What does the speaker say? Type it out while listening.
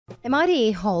Am I the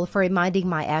a-hole for reminding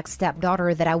my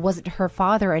ex-stepdaughter that I wasn't her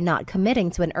father and not committing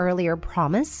to an earlier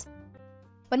promise?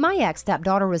 When my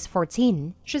ex-stepdaughter was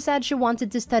 14, she said she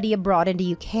wanted to study abroad in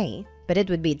the UK, but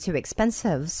it would be too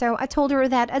expensive, so I told her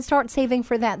that I'd start saving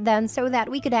for that then so that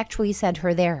we could actually send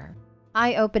her there.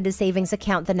 I opened a savings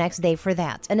account the next day for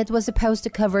that, and it was supposed to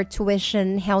cover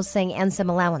tuition, housing, and some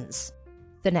allowance.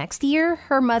 The next year,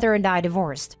 her mother and I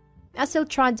divorced. I still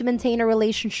tried to maintain a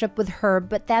relationship with her,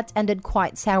 but that ended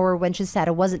quite sour when she said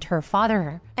I wasn't her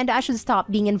father, and I should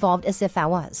stop being involved as if I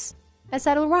was. I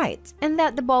said alright, and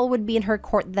that the ball would be in her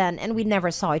court then, and we never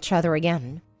saw each other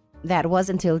again. That was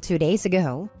until 2 days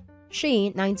ago.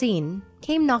 She, 19,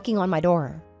 came knocking on my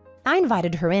door. I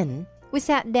invited her in. We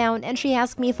sat down, and she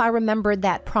asked me if I remembered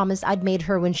that promise I'd made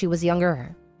her when she was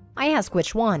younger. I asked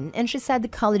which one, and she said the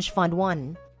college fund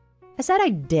one. I said I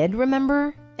did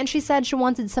remember, and she said she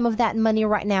wanted some of that money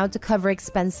right now to cover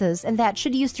expenses and that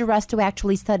she'd use the rest to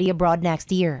actually study abroad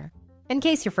next year. In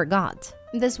case you forgot,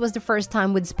 this was the first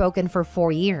time we'd spoken for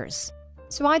 4 years.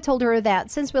 So I told her that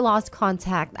since we lost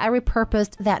contact, I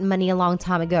repurposed that money a long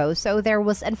time ago, so there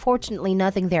was unfortunately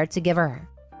nothing there to give her.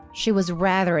 She was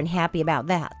rather unhappy about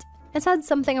that, and said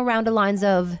something around the lines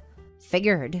of,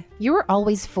 "Figured, you were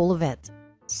always full of it.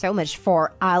 So much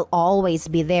for I'll always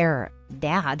be there,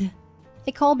 Dad."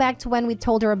 A call back to when we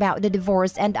told her about the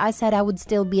divorce, and I said I would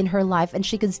still be in her life and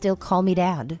she could still call me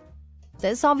Dad.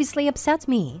 This obviously upset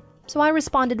me, so I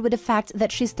responded with the fact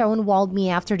that she stonewalled me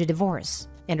after the divorce,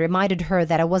 and reminded her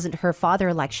that I wasn't her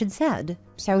father like she'd said,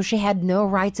 so she had no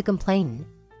right to complain.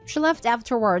 She left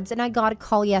afterwards, and I got a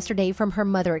call yesterday from her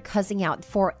mother cussing out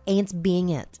for ain't being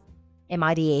it. Am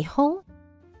I the a-hole?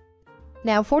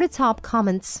 Now for the top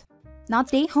comments. Not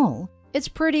the a-hole. It's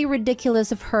pretty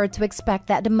ridiculous of her to expect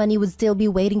that the money would still be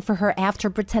waiting for her after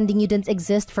pretending you didn't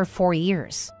exist for 4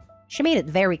 years. She made it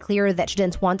very clear that she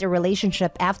didn't want a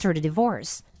relationship after the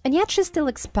divorce, and yet she still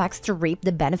expects to reap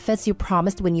the benefits you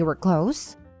promised when you were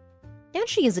close. And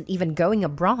she isn't even going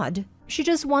abroad. She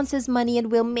just wants his money and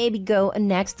will maybe go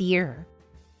next year.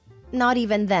 Not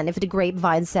even then if the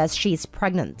grapevine says she's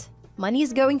pregnant. Money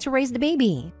is going to raise the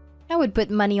baby. I would put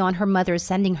money on her mother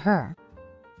sending her.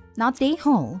 Not the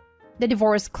a-hole. The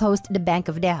divorce closed the bank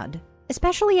of Dad,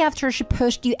 especially after she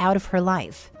pushed you out of her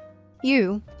life.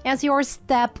 You, as your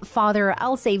stepfather,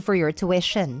 I'll save for your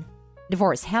tuition.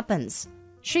 Divorce happens.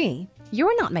 She,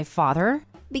 you're not my father.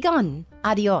 Begone.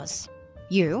 Adios.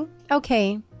 You,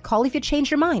 okay, call if you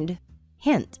change your mind.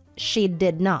 Hint, she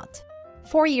did not.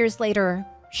 4 years later,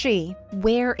 she,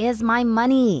 where is my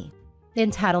money? The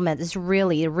entitlement is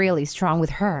really, really strong with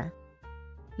her.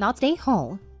 Not the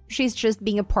a-hole. She's just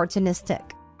being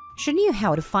opportunistic. She knew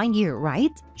how to find you,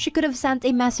 right? She could have sent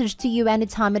a message to you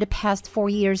anytime in the past 4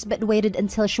 years but waited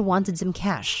until she wanted some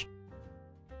cash.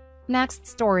 Next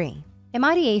story. Am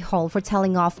I the a-hole for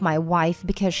telling off my wife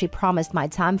because she promised my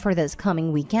time for this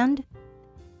coming weekend?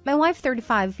 My wife,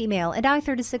 35 female, and I,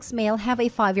 36 male, have a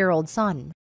 5-year-old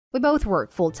son. We both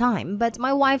work full-time, but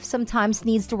my wife sometimes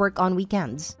needs to work on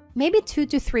weekends, maybe 2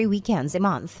 to 3 weekends a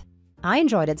month. I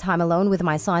enjoy the time alone with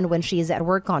my son when she is at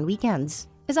work on weekends,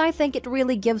 as I think it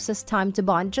really gives us time to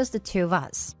bond, just the two of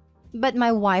us. But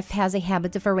my wife has a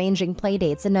habit of arranging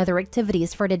playdates and other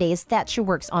activities for the days that she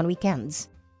works on weekends.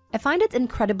 I find it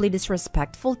incredibly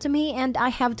disrespectful to me, and I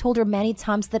have told her many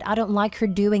times that I don't like her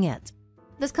doing it.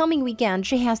 This coming weekend,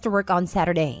 she has to work on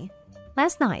Saturday.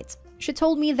 Last night, she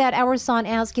told me that our son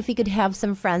asked if he could have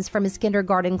some friends from his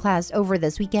kindergarten class over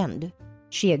this weekend.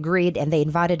 She agreed, and they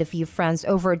invited a few friends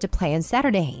over to play on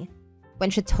Saturday. When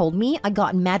she told me, I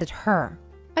got mad at her.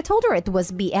 I told her it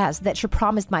was BS that she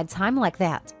promised my time like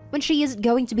that, when she isn't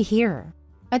going to be here.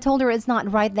 I told her it's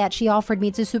not right that she offered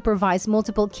me to supervise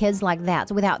multiple kids like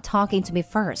that without talking to me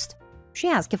first. She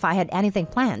asked if I had anything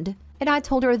planned, and I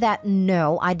told her that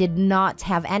no, I did not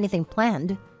have anything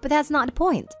planned, but that's not the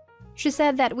point. She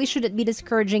said that we shouldn't be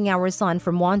discouraging our son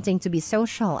from wanting to be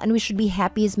social and we should be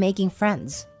happy as making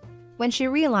friends. When she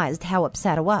realized how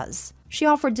upset I was, she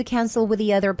offered to cancel with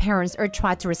the other parents or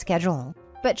try to reschedule.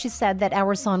 But she said that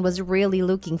our son was really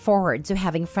looking forward to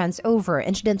having friends over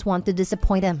and she didn't want to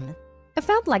disappoint him. I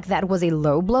felt like that was a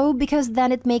low blow because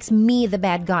then it makes me the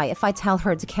bad guy if I tell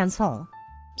her to cancel.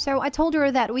 So I told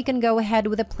her that we can go ahead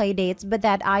with the play dates, but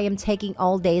that I am taking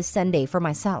all day Sunday for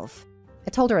myself. I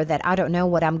told her that I don't know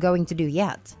what I'm going to do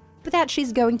yet, but that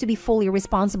she's going to be fully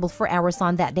responsible for our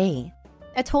son that day.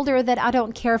 I told her that I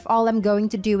don't care if all I'm going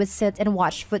to do is sit and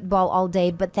watch football all day,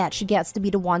 but that she gets to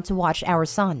be the one to watch our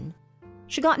son.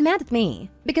 She got mad at me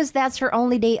because that's her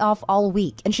only day off all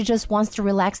week and she just wants to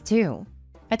relax too.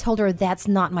 I told her that's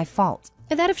not my fault.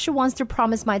 and that if she wants to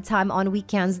promise my time on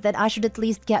weekends, that I should at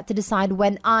least get to decide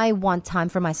when I want time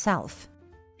for myself.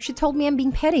 She told me I'm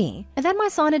being petty, and that my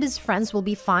son and his friends will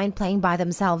be fine playing by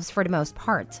themselves for the most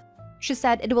part. She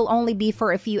said it will only be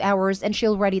for a few hours, and she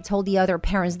already told the other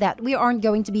parents that we aren't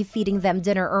going to be feeding them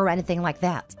dinner or anything like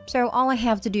that. So all I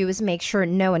have to do is make sure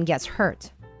no one gets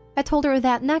hurt. I told her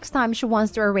that next time she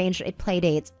wants to arrange a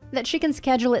playdate, that she can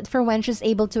schedule it for when she's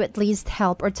able to at least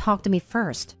help or talk to me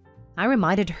first. I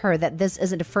reminded her that this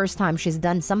isn't the first time she's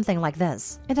done something like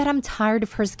this, and that I'm tired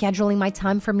of her scheduling my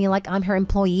time for me like I'm her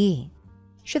employee.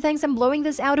 She thinks I'm blowing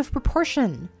this out of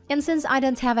proportion, and since I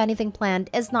don't have anything planned,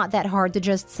 it's not that hard to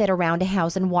just sit around the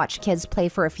house and watch kids play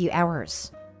for a few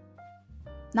hours.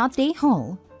 Not day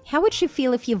whole. How would she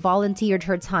feel if you volunteered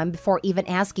her time before even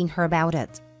asking her about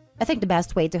it? I think the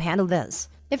best way to handle this,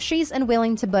 if she's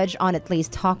unwilling to budge on at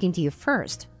least talking to you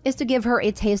first, is to give her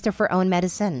a taste of her own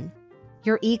medicine.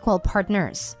 You're equal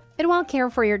partners, and while care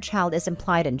for your child is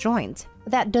implied and joint,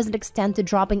 that doesn't extend to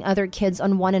dropping other kids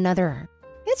on one another.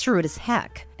 It's rude as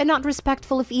heck, and not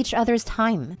respectful of each other's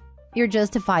time. You're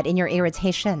justified in your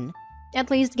irritation.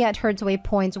 At least get her to a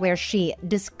point where she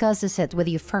discusses it with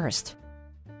you first.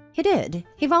 He did.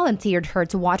 He volunteered her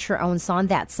to watch her own son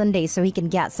that Sunday so he can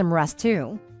get some rest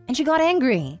too. And she got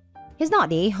angry. He's not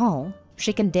the a-hole.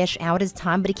 She can dish out his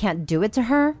time, but he can't do it to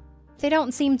her. They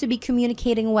don't seem to be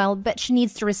communicating well, but she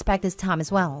needs to respect his time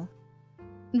as well.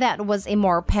 That was a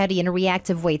more petty and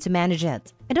reactive way to manage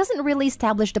it. It doesn't really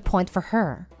establish the point for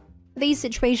her. These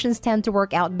situations tend to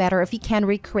work out better if you can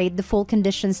recreate the full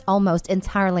conditions almost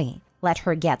entirely, let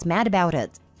her get mad about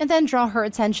it, and then draw her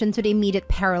attention to the immediate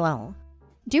parallel.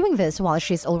 Doing this while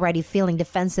she's already feeling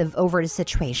defensive over the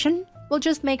situation will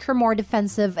just make her more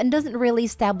defensive and doesn't really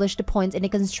establish the point in a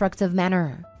constructive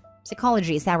manner.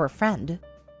 Psychology is our friend.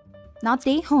 Not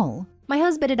the a-hole. My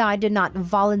husband and I did not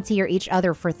volunteer each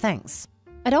other for things.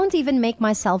 I don't even make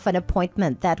myself an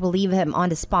appointment that will leave him on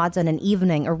the spot on an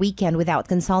evening or weekend without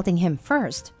consulting him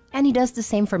first, and he does the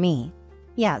same for me.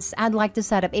 Yes, I'd like to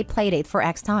set up a playdate for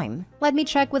X time. Let me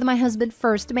check with my husband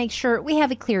first to make sure we have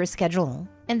a clear schedule,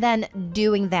 and then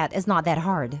doing that is not that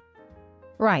hard.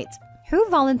 Right. Who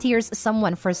volunteers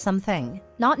someone for something,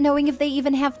 not knowing if they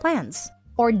even have plans,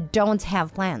 or don't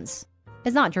have plans?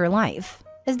 It's not your life,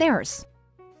 it's theirs.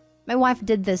 My wife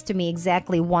did this to me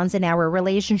exactly once in our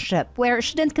relationship where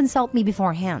she didn't consult me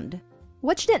beforehand.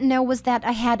 What she didn't know was that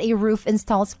I had a roof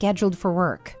install scheduled for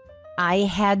work. I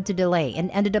had to delay and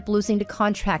ended up losing the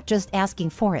contract just asking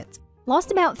for it.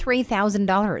 Lost about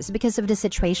 $3,000 because of the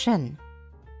situation.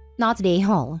 Not the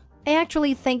a-hole. I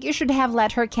actually think you should have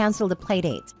let her cancel the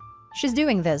playdate. She's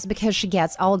doing this because she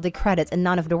gets all the credit and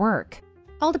none of the work.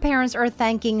 All the parents are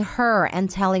thanking her and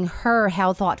telling her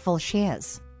how thoughtful she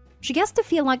is. She gets to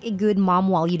feel like a good mom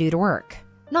while you do the work.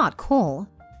 Not cool.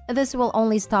 This will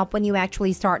only stop when you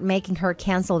actually start making her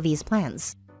cancel these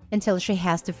plans. Until she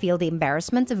has to feel the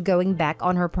embarrassment of going back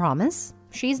on her promise,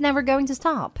 she's never going to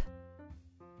stop.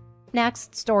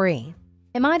 Next story.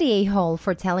 Am I the a-hole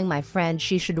for telling my friend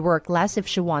she should work less if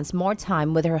she wants more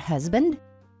time with her husband?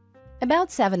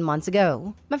 About 7 months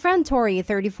ago, my friend Tori,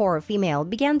 34 female,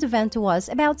 began to vent to us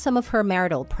about some of her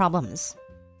marital problems.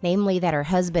 Namely that her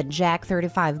husband, Jack,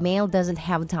 35 male, doesn't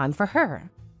have time for her.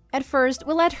 At first,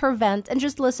 we let her vent and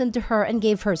just listened to her and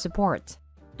gave her support.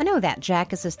 I know that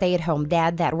Jack is a stay-at-home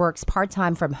dad that works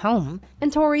part-time from home,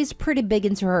 and Tori's pretty big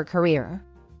into her career.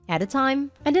 At the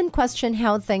time, I didn't question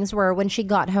how things were when she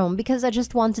got home because I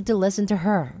just wanted to listen to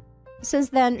her. Since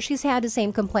then, she's had the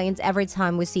same complaints every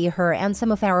time we see her, and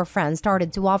some of our friends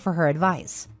started to offer her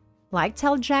advice. Like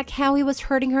tell Jack how he was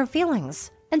hurting her feelings,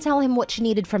 and tell him what she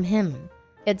needed from him.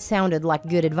 It sounded like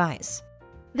good advice.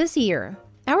 This year,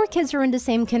 our kids are in the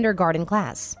same kindergarten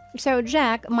class, so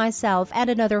Jack, myself, and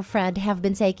another friend have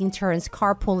been taking turns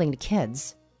carpooling the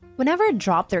kids. Whenever I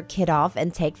drop their kid off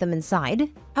and take them inside,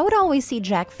 I would always see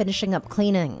Jack finishing up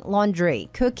cleaning,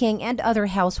 laundry, cooking, and other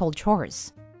household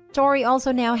chores. Tori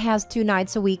also now has 2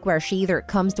 nights a week where she either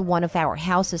comes to one of our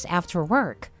houses after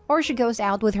work, or she goes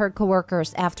out with her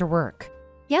coworkers after work.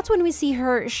 Yet when we see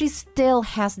her, she still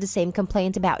has the same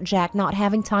complaint about Jack not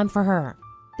having time for her.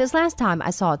 This last time I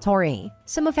saw Tori,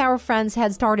 some of our friends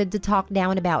had started to talk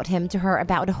down about him to her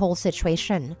about the whole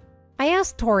situation. I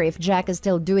asked Tori if Jack is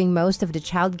still doing most of the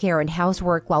childcare and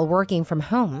housework while working from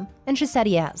home, and she said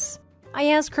yes. I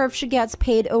asked her if she gets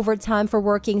paid overtime for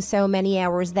working so many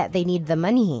hours that they need the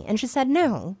money, and she said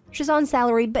no. She's on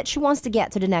salary, but she wants to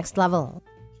get to the next level.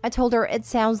 I told her it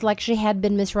sounds like she had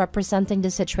been misrepresenting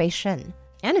the situation.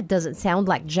 And it doesn't sound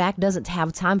like Jack doesn't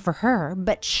have time for her,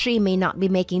 but she may not be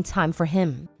making time for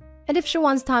him. And if she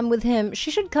wants time with him,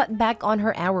 she should cut back on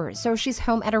her hours so she's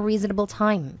home at a reasonable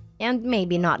time. and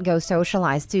maybe not go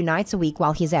socialize 2 nights a week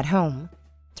while he's at home.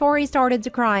 Tori started to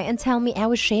cry and tell me I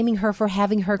was shaming her for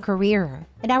having her career,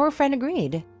 and our friend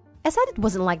agreed. I said it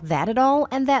wasn't like that at all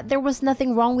and that there was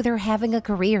nothing wrong with her having a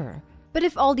career. But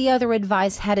if all the other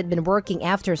advice hadn't been working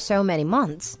after so many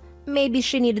months, maybe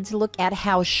she needed to look at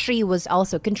how she was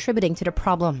also contributing to the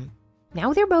problem.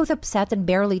 Now they're both upset and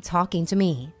barely talking to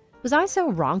me. Was I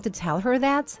so wrong to tell her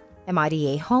that? Am I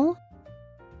the a-hole?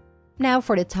 Now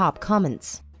for the top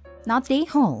comments. Not the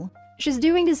a-hole. She's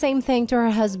doing the same thing to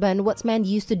her husband what men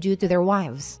used to do to their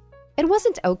wives. It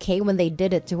wasn't okay when they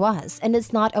did it to us, and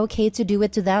it's not okay to do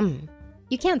it to them.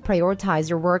 You can't prioritize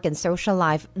your work and social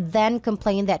life, then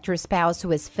complain that your spouse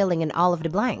who is filling in all of the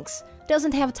blanks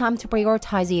doesn't have time to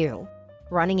prioritize you.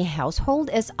 Running a household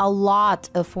is a lot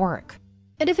of work.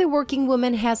 And if a working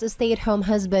woman has a stay-at-home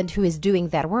husband who is doing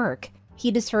that work, he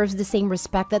deserves the same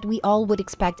respect that we all would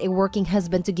expect a working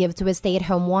husband to give to a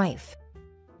stay-at-home wife.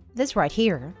 This right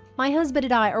here. My husband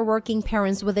and I are working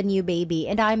parents with a new baby,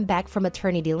 and I'm back from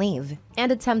maternity leave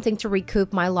and attempting to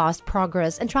recoup my lost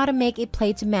progress and try to make a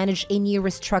play to manage a new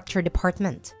restructured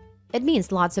department. It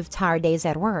means lots of tired days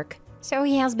at work, so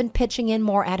he has been pitching in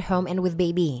more at home and with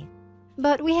baby.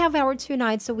 But we have our 2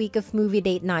 nights a week of movie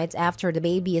date nights after the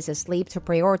baby is asleep to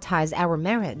prioritize our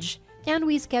marriage, and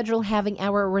we schedule having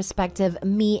our respective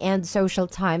me and social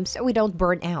time so we don't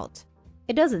burn out.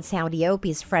 It doesn't sound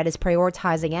Eopie's Fred is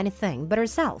prioritizing anything but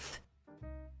herself.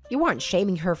 You aren't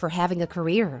shaming her for having a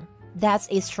career. That's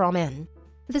a straw man.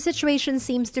 The situation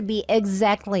seems to be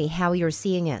exactly how you're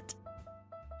seeing it.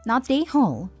 Not the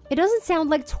a-hole. It doesn't sound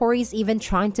like Tori's even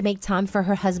trying to make time for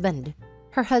her husband.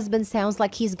 Her husband sounds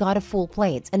like he's got a full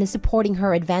plate and is supporting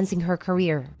her advancing her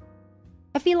career.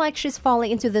 I feel like she's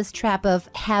falling into this trap of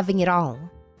having it all.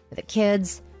 The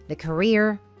kids, the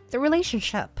career, the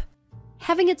relationship.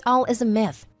 Having it all is a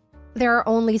myth. There are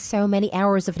only so many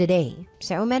hours of the day,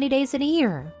 so many days in a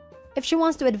year. If she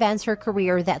wants to advance her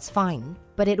career, that's fine,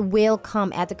 but it will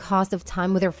come at the cost of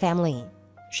time with her family.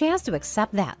 She has to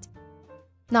accept that.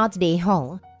 Not the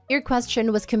a-hole. Your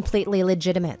question was completely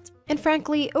legitimate, and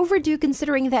frankly, overdue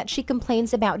considering that she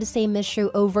complains about the same issue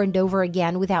over and over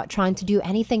again without trying to do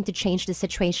anything to change the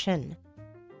situation.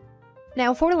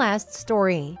 Now for the last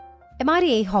story. Am I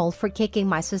the a-hole for kicking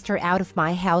my sister out of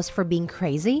my house for being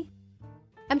crazy?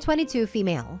 I'm 22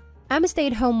 female. I'm a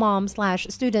stay-at-home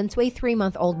mom/student to a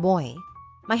 3-month-old boy.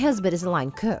 My husband is a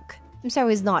line cook, so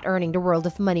he's not earning the world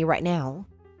of money right now.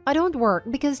 I don't work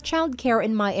because childcare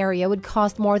in my area would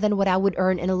cost more than what I would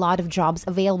earn in a lot of jobs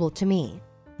available to me.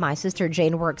 My sister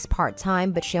Jane works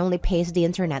part-time, but she only pays the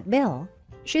internet bill.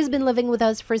 She's been living with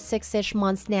us for 6-ish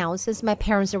months now since my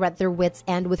parents are at their wits'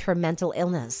 end with her mental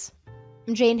illness.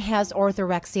 Jane has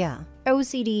orthorexia,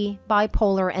 OCD,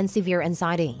 bipolar, and severe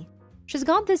anxiety. She's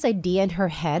got this idea in her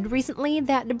head recently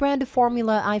that the brand of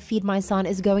formula I feed my son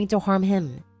is going to harm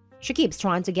him. She keeps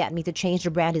trying to get me to change the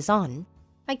brand he's on.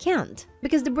 I can't,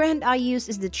 because the brand I use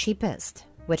is the cheapest,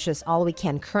 which is all we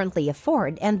can currently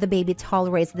afford, and the baby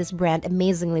tolerates this brand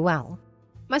amazingly well.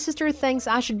 My sister thinks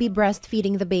I should be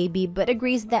breastfeeding the baby, but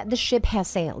agrees that the ship has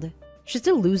sailed. She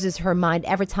still loses her mind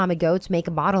every time I go to make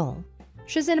a bottle.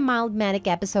 She's in a mild manic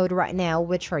episode right now,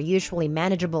 which are usually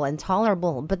manageable and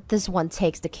tolerable, but this one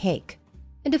takes the cake.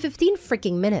 In the 15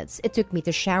 freaking minutes it took me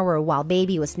to shower while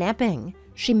baby was napping,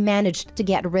 she managed to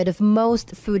get rid of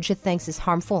most food she thinks is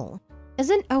harmful, as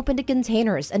in open the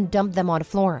containers and dump them on the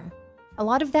floor. A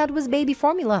lot of that was baby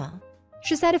formula.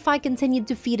 She said if I continued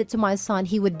to feed it to my son,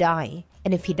 he would die,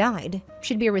 and if he died,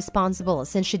 she'd be responsible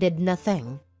since she did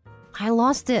nothing. I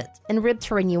lost it and ripped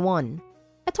her a new one.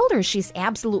 I told her she's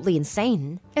absolutely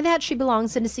insane, and that she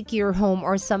belongs in a secure home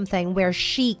or something where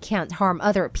she can't harm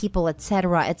other people,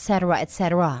 etc, etc,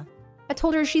 etc. I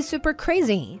told her she's super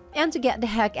crazy, and to get the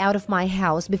heck out of my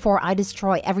house before I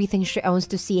destroy everything she owns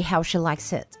to see how she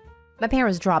likes it. My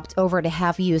parents dropped over the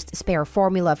half-used spare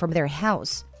formula from their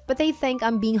house, but they think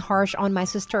I'm being harsh on my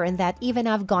sister and that even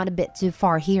I've gone a bit too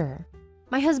far here.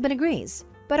 My husband agrees,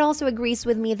 but also agrees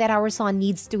with me that our son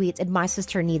needs to eat and my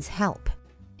sister needs help.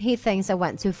 He thinks I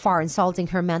went too far insulting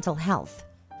her mental health.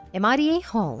 Am I the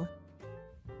a-hole?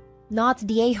 Not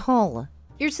the a-hole.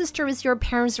 Your sister is your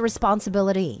parents'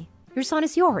 responsibility. Your son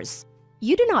is yours.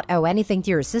 You do not owe anything to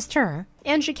your sister,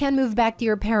 and she can move back to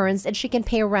your parents and she can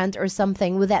pay rent or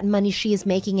something with that money she is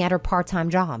making at her part-time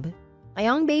job. A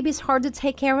young baby is hard to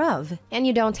take care of, and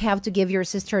you don't have to give your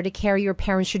sister the care your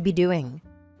parents should be doing.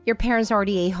 Your parents are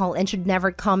the a-hole and should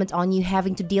never comment on you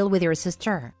having to deal with your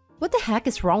sister. What the heck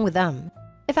is wrong with them?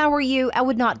 If I were you, I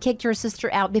would not kick your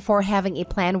sister out before having a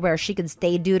plan where she could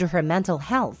stay due to her mental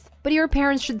health. But your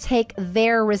parents should take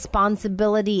their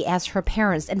responsibility as her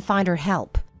parents and find her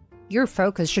help. Your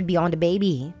focus should be on the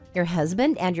baby, your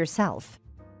husband, and yourself.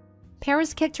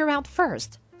 Parents kicked her out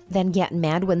first, then get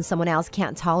mad when someone else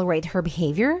can't tolerate her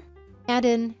behavior? Add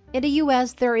in the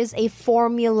US, there is a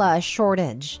formula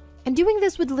shortage, and doing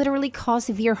this would literally cause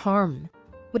severe harm.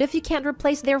 What if you can't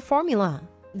replace their formula?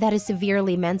 That is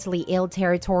severely mentally ill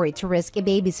territory to risk a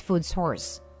baby's food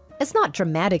source. It's not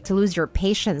dramatic to lose your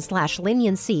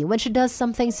patience/leniency when she does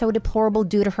something so deplorable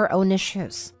due to her own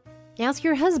issues. Ask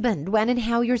your husband when and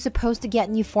how you're supposed to get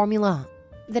new formula.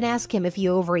 Then ask him if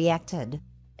you overreacted.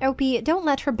 Opie, don't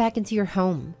let her back into your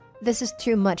home. This is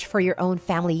too much for your own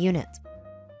family unit.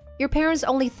 Your parents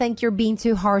only think you're being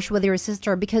too harsh with your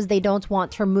sister because they don't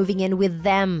want her moving in with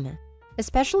them.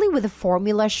 Especially with the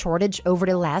formula shortage over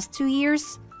the last 2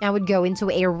 years, I would go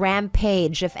into a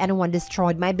rampage if anyone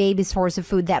destroyed my baby's source of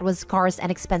food that was scarce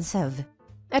and expensive.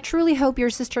 I truly hope your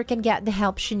sister can get the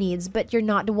help she needs, but you're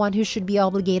not the one who should be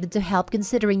obligated to help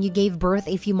considering you gave birth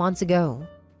a few months ago.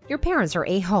 Your parents are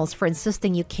a-holes for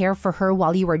insisting you care for her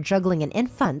while you are juggling an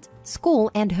infant, school,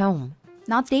 and home.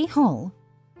 Not a-hole.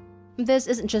 This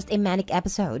isn't just a manic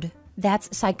episode.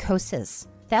 That's psychosis.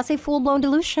 That's a full-blown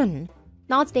delusion.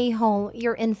 Not a-hole,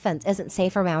 your infant isn't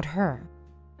safe around her.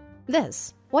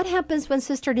 What happens when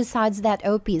sister decides that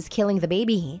Opie is killing the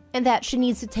baby and that she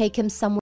needs to take him somewhere